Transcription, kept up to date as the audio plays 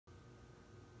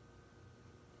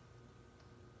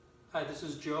Hi, this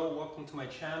is Joe. Welcome to my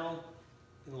channel.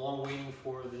 Been long waiting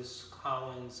for this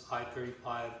Collings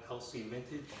I-35LC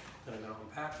vintage that I'm going to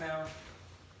unpack now.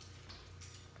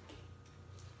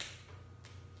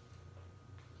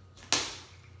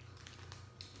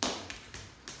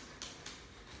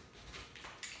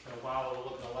 For a while I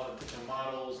was looking at a lot of different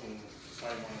models and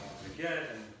decided what I wanted to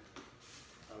get, and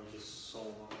I was just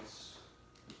sold on this.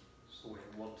 That's the way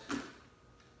it looked. I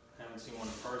haven't seen one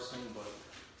in person, but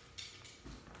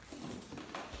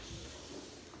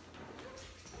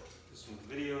some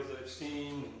videos that I've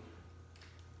seen,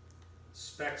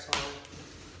 specs on it,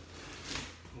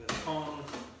 and the tone.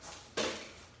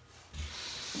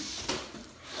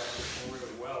 That's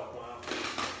really well. Wow.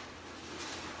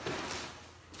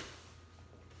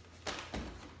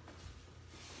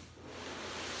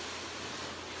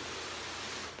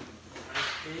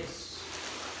 Nice case.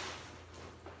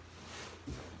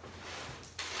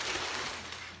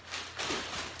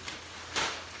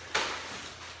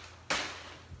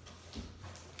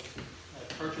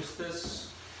 Purchased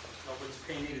this. Nobody's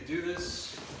paying me to do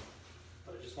this,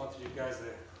 but I just wanted you guys to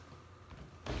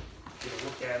get a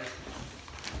look at it.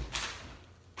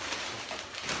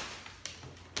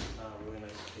 Really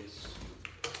nice case.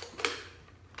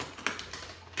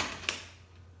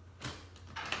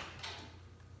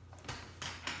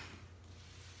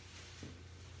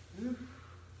 Man.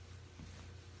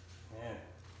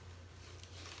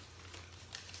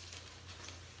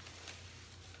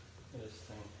 Look at this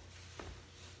thing.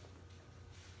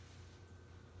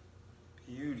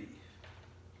 Beauty.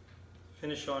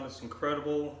 Finish on it's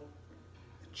incredible.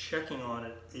 The checking on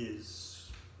it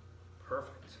is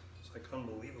perfect. It's like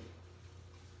unbelievable.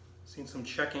 Seen some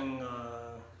checking,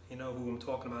 you know who I'm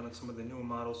talking about in some of the newer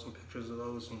models, some pictures of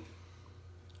those, and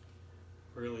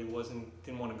really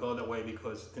didn't want to go that way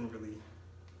because it didn't really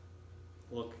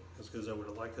look as good as I would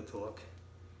have liked it to look.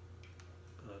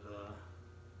 But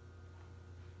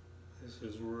this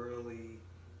is really,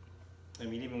 I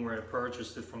mean, even where I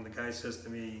purchased it from, the guy says to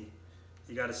me,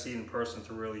 you got to see it in person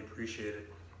to really appreciate it.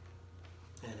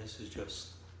 And this is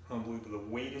just unbelievable. The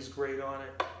weight is great on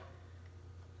it.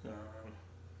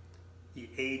 The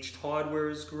aged hardware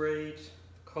is great. The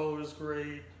color is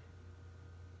great.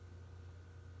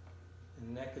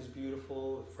 The neck is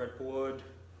beautiful. The fretboard.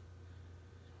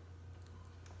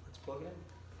 Let's plug it in.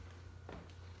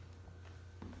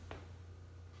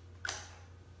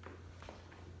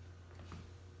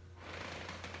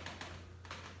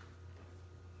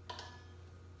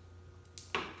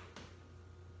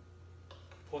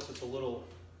 Of course, it's a little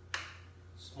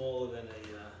smaller than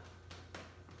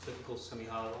a typical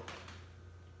semi-hollow.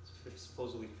 It's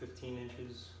supposedly 15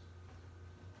 inches.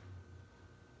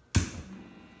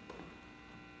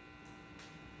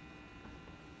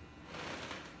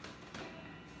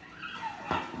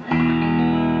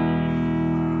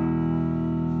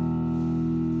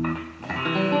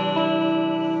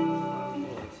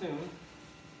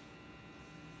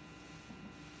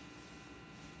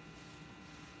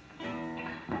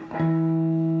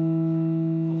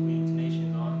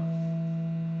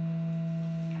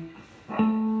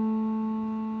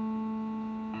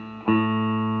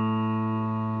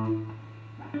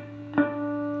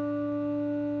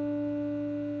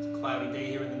 Cloudy day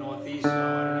here in the Northeast, so I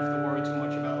don't have to worry too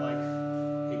much about like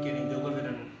it getting delivered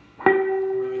in a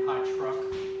really hot truck.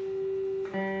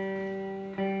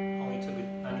 Only took it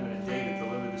not even a day to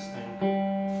deliver this thing.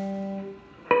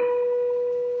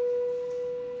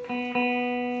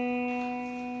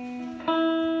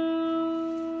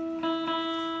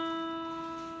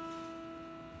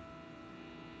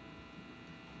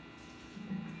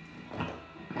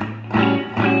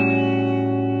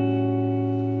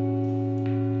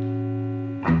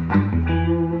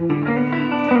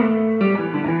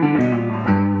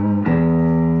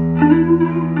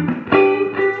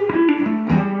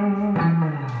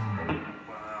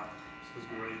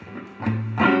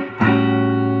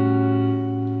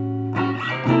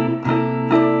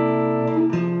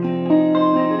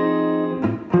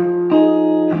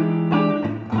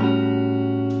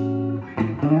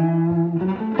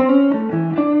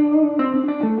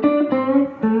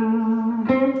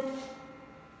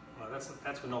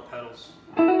 That's with no pedals.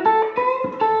 I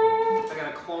got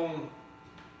a clone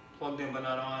plugged in but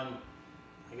not on.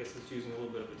 I guess it's using a little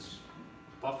bit of its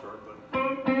buffer, but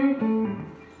it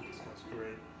sounds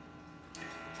great.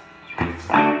 I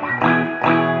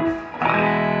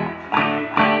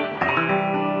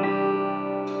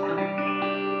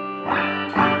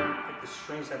think the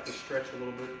strings have to stretch a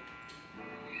little bit,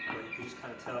 but you can just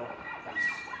kind of tell that's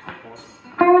awesome.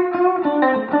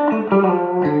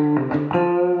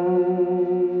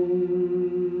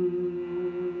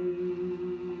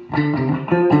 Seems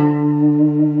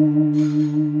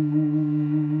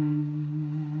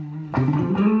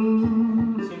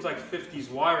like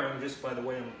 50s wiring just by the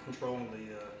way I'm controlling the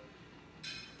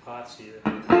pots here.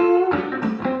 Try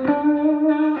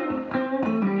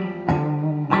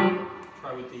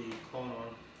with the clone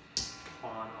on.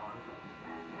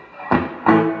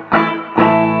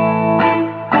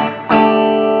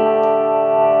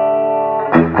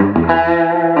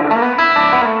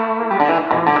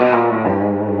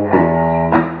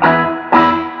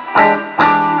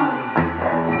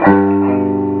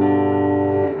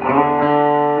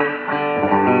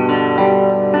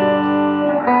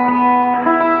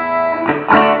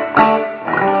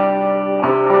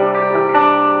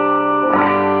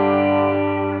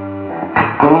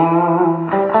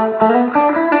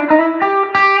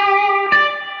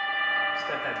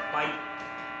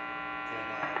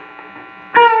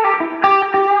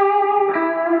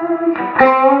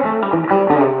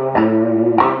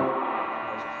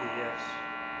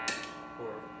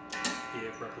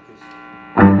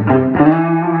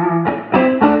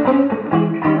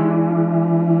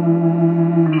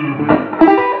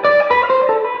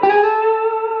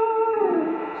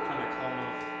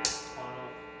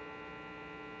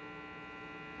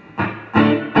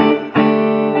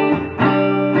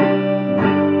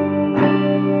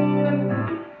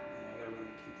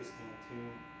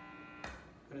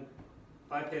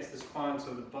 Bypass this pond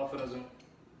so the buffer doesn't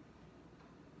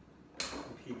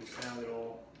impede the sound at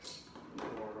all,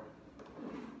 or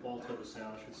alter the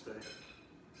sound, I should say.